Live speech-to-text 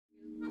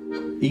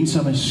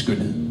Ensomme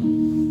skønhed.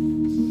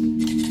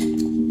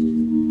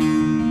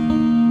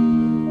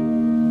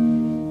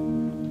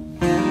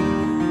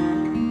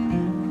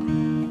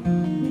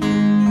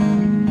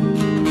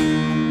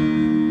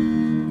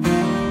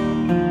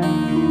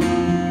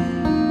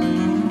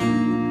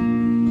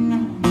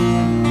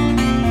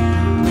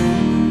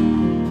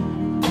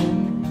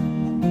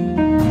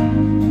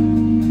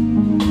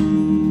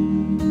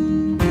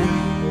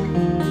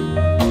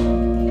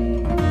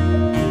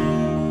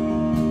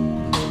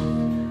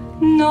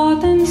 Når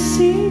den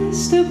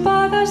sidste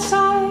båd er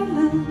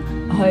sejlet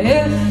og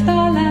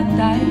efterladt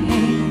dig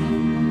her,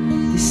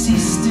 det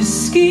sidste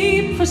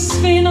skib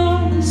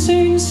forsvinder i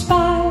søens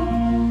spejl.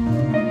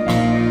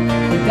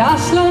 Der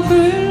slår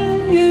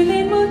bølgen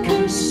ind mod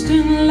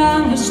kysten,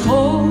 lange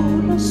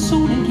stråler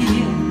solen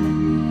giver.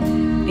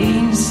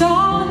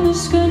 Ensomme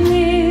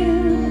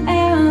skønhed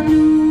er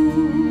nu.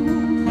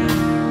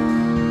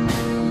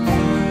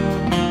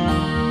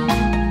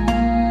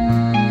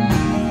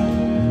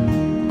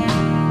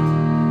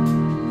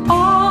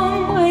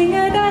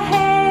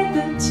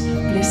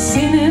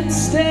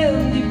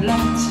 Stadig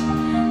blot,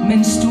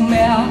 mens du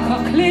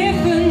mærker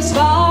klippens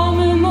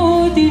varme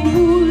mod din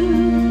hud.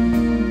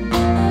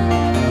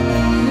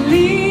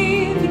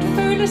 Livet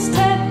føles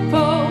tæt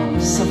på,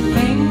 så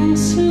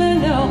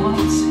fængslende og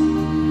råt.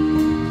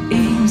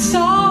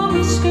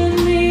 Ensomme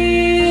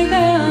skønhed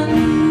er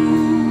nu.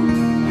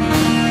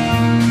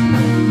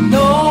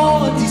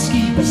 Når dit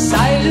skib er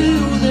sejlet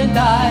uden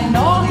dig,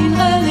 når din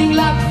redning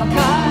lagt fra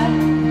kaj,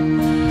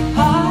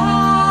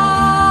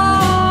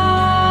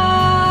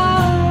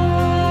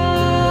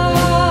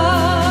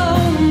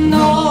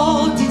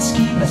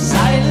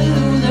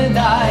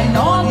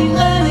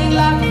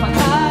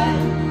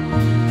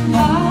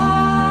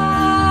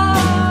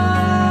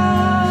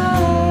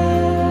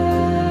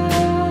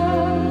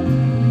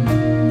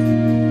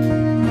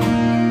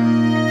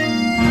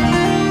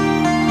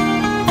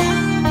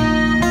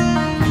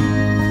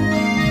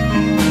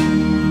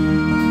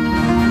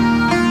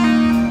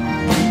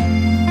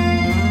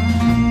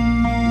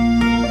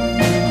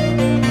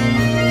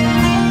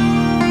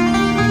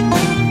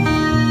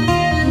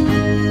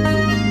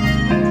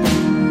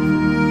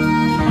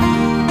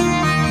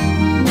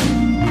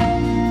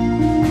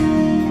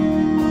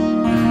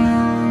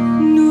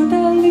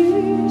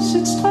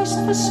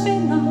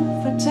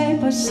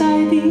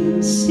 sig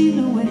din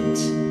silhuet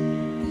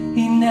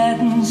i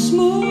nattens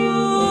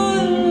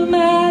mulm med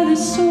alle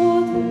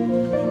sorte.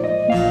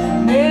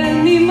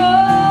 Men i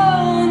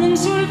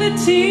månens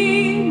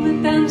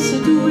ulvetime danser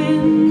du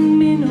en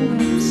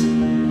minuet,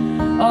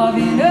 og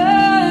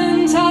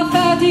vinden tager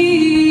fat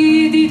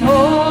i dit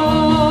hår.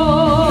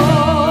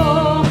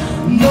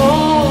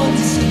 Når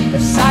dit skib er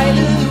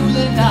sejlet ud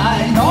af dig,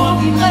 når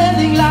din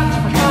redning lagt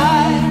fra kaj,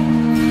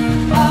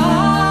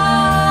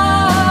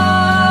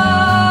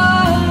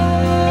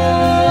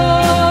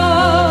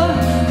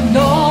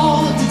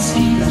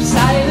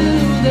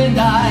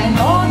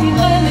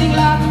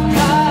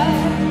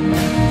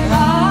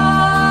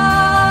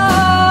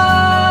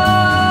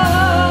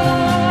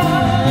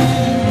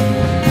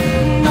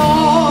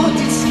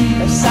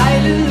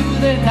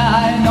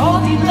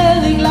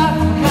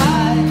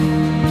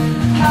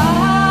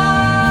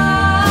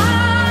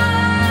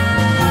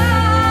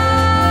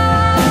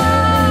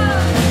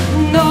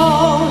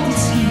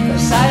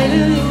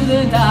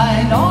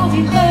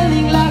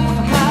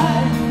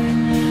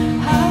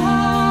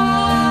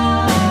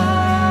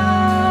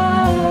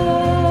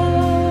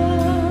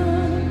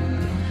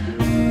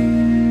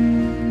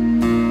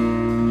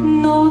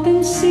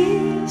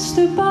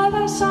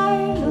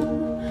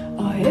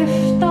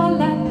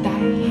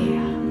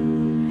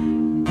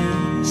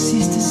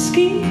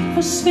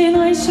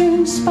 forsvinder i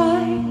søens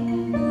spejl.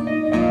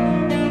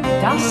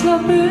 Der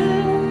slår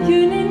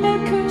bølgen ind med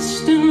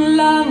kysten,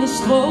 lange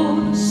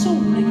stråler sol